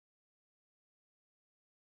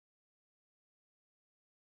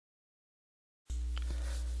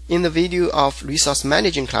In the video of resource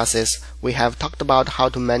managing classes, we have talked about how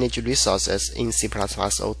to manage resources in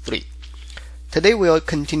C++03. Today we'll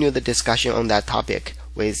continue the discussion on that topic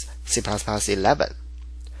with C++11.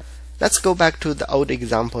 Let's go back to the old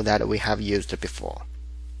example that we have used before.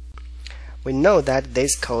 We know that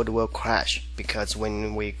this code will crash because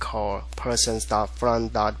when we call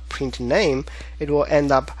persons.front.printName, it will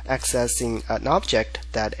end up accessing an object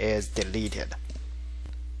that is deleted.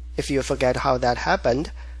 If you forget how that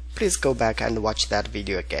happened, please go back and watch that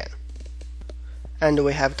video again. And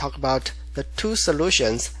we have talked about the two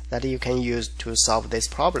solutions that you can use to solve this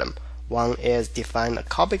problem. One is define a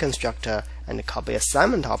copy constructor and a copy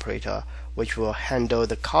assignment operator, which will handle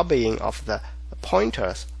the copying of the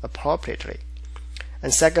pointers appropriately.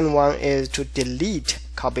 And second one is to delete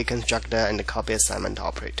copy constructor and copy assignment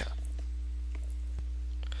operator.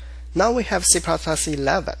 Now we have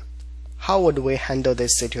C++11. How would we handle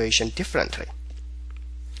this situation differently?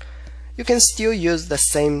 You can still use the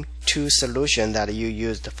same two solutions that you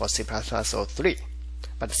used for C++03,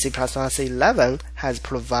 but C++11 has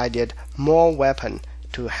provided more weapons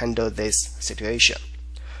to handle this situation.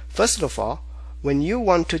 First of all, when you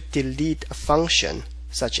want to delete a function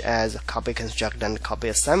such as copy constructor and copy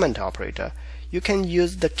assignment operator, you can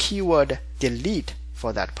use the keyword delete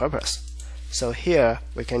for that purpose. So here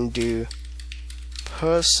we can do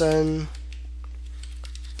person,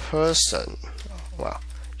 well,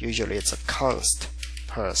 usually it's a const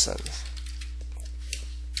person,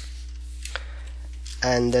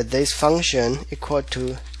 and this function equal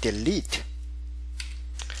to delete,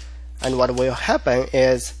 and what will happen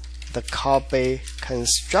is the copy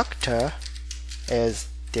constructor is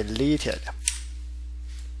deleted.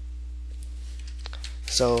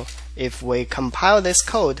 So if we compile this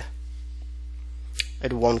code,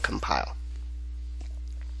 it won't compile.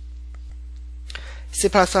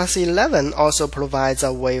 C++11 also provides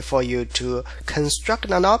a way for you to construct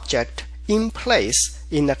an object in place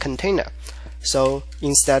in a container. So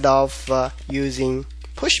instead of using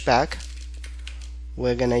pushback,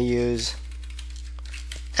 we're gonna use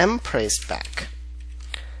emplaceback,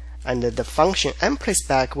 and the function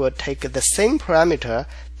emplaceback will take the same parameter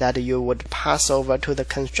that you would pass over to the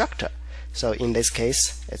constructor. So in this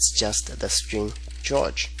case, it's just the string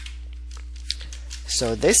George.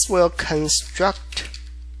 So this will construct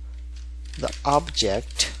the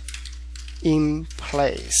object in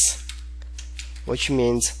place, which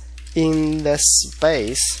means in the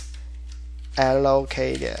space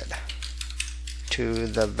allocated to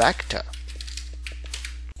the vector.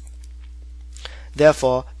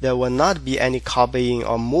 Therefore, there will not be any copying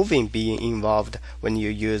or moving being involved when you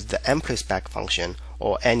use the emplaceback function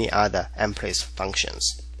or any other emplace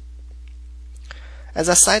functions. As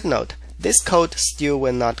a side note, this code still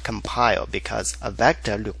will not compile because a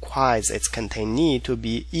vector requires its containee to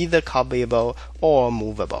be either copyable or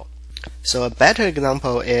movable. So a better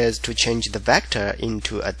example is to change the vector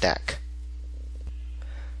into a deck.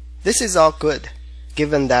 This is all good,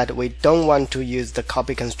 given that we don't want to use the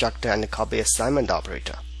copy constructor and the copy assignment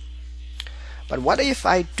operator. But what if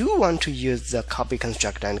I do want to use the copy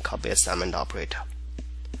constructor and copy assignment operator?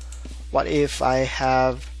 What if I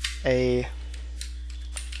have a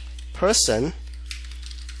person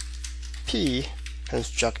P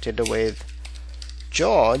constructed with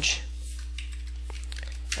George,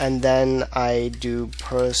 and then I do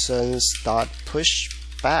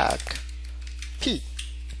persons.pushback P?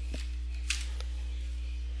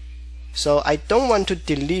 So I don't want to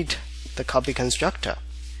delete the copy constructor.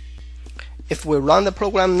 If we run the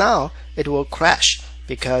program now, it will crash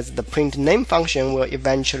because the printName function will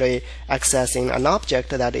eventually accessing an object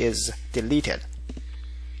that is deleted.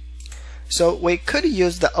 So we could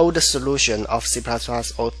use the older solution of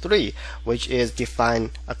C++03, which is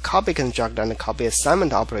define a copy constructor and a copy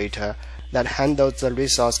assignment operator that handles the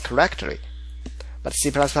resource correctly. But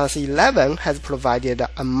C++11 has provided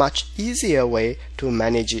a much easier way to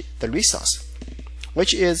manage the resource,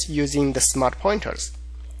 which is using the smart pointers.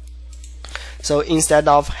 So instead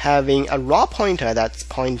of having a raw pointer that's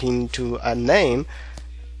pointing to a name,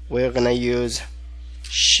 we're gonna use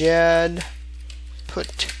shared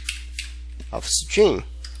put of string,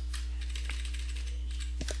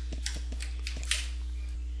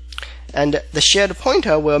 and the shared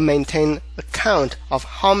pointer will maintain a count of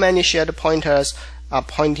how many shared pointers are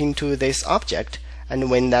pointing to this object, and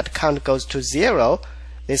when that count goes to 0,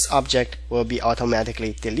 this object will be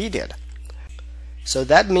automatically deleted. So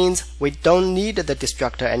that means we don't need the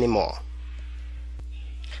destructor anymore.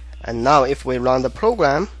 And now if we run the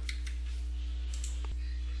program,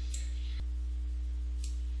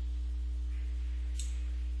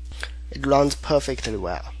 it runs perfectly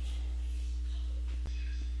well.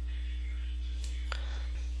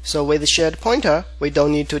 So with the shared pointer, we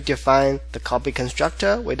don't need to define the copy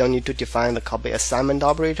constructor, we don't need to define the copy assignment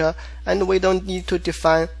operator, and we don't need to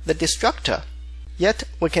define the destructor. Yet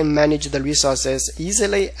we can manage the resources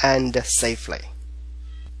easily and safely.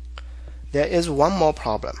 There is one more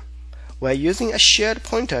problem. We're using a shared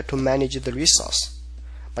pointer to manage the resource,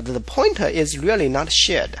 but the pointer is really not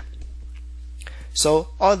shared. So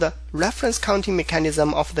all the reference counting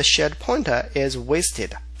mechanism of the shared pointer is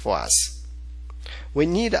wasted for us. We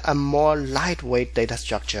need a more lightweight data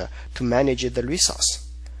structure to manage the resource,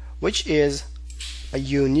 which is a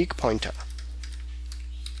unique pointer.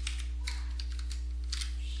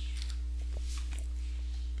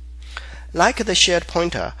 Like the shared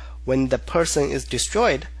pointer, when the person is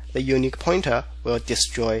destroyed, the unique pointer will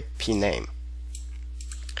destroy pname.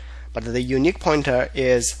 But the unique pointer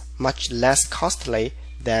is much less costly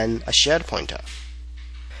than a shared pointer.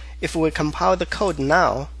 If we compile the code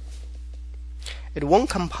now, it won't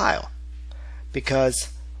compile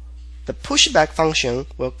because the pushback function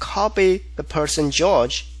will copy the person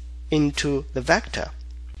George into the vector.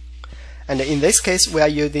 And in this case, we are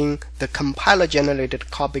using the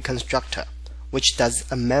compiler-generated copy constructor, which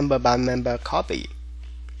does a member-by-member copy.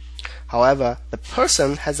 However, the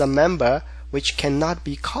person has a member which cannot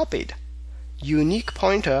be copied. Unique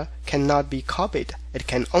pointer cannot be copied. It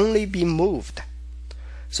can only be moved.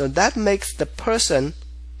 So that makes the person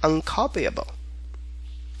uncopyable.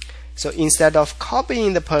 So instead of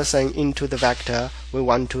copying the person into the vector, we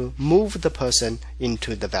want to move the person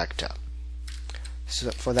into the vector. So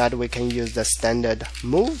for that, we can use the standard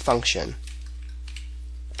move function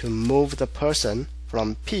to move the person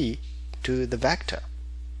from P to the vector.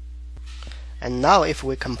 And now if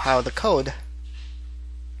we compile the code,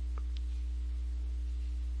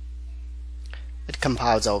 it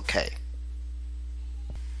compiles OK.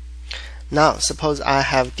 Now suppose I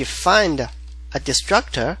have defined a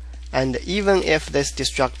destructor, and even if this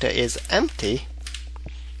destructor is empty,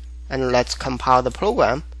 and let's compile the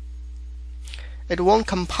program, it won't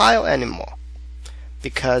compile anymore,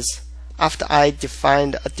 because after I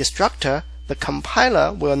defined a destructor, the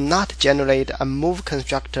compiler will not generate a move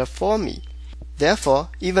constructor for me. Therefore,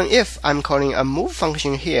 even if I'm calling a move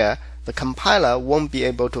function here, the compiler won't be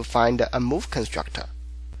able to find a move constructor.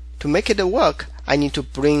 To make it work, I need to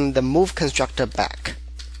bring the move constructor back,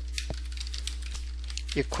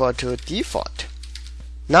 equal to default.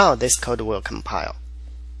 Now this code will compile.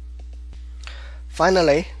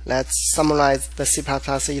 Finally, let's summarize the C++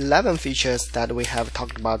 11 features that we have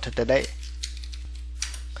talked about today.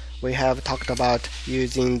 We have talked about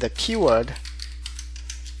using the keyword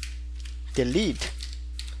delete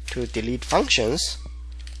to delete functions.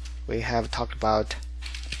 We have talked about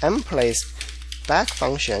mplace back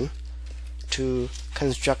function to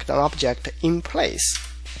construct an object in place.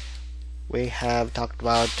 We have talked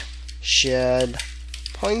about shared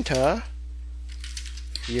pointer,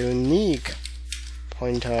 unique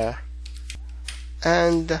pointer,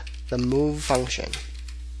 and the move function.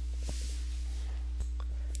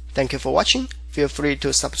 Thank you for watching. Feel free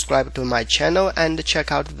to subscribe to my channel and check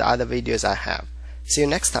out the other videos I have. See you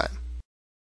next time.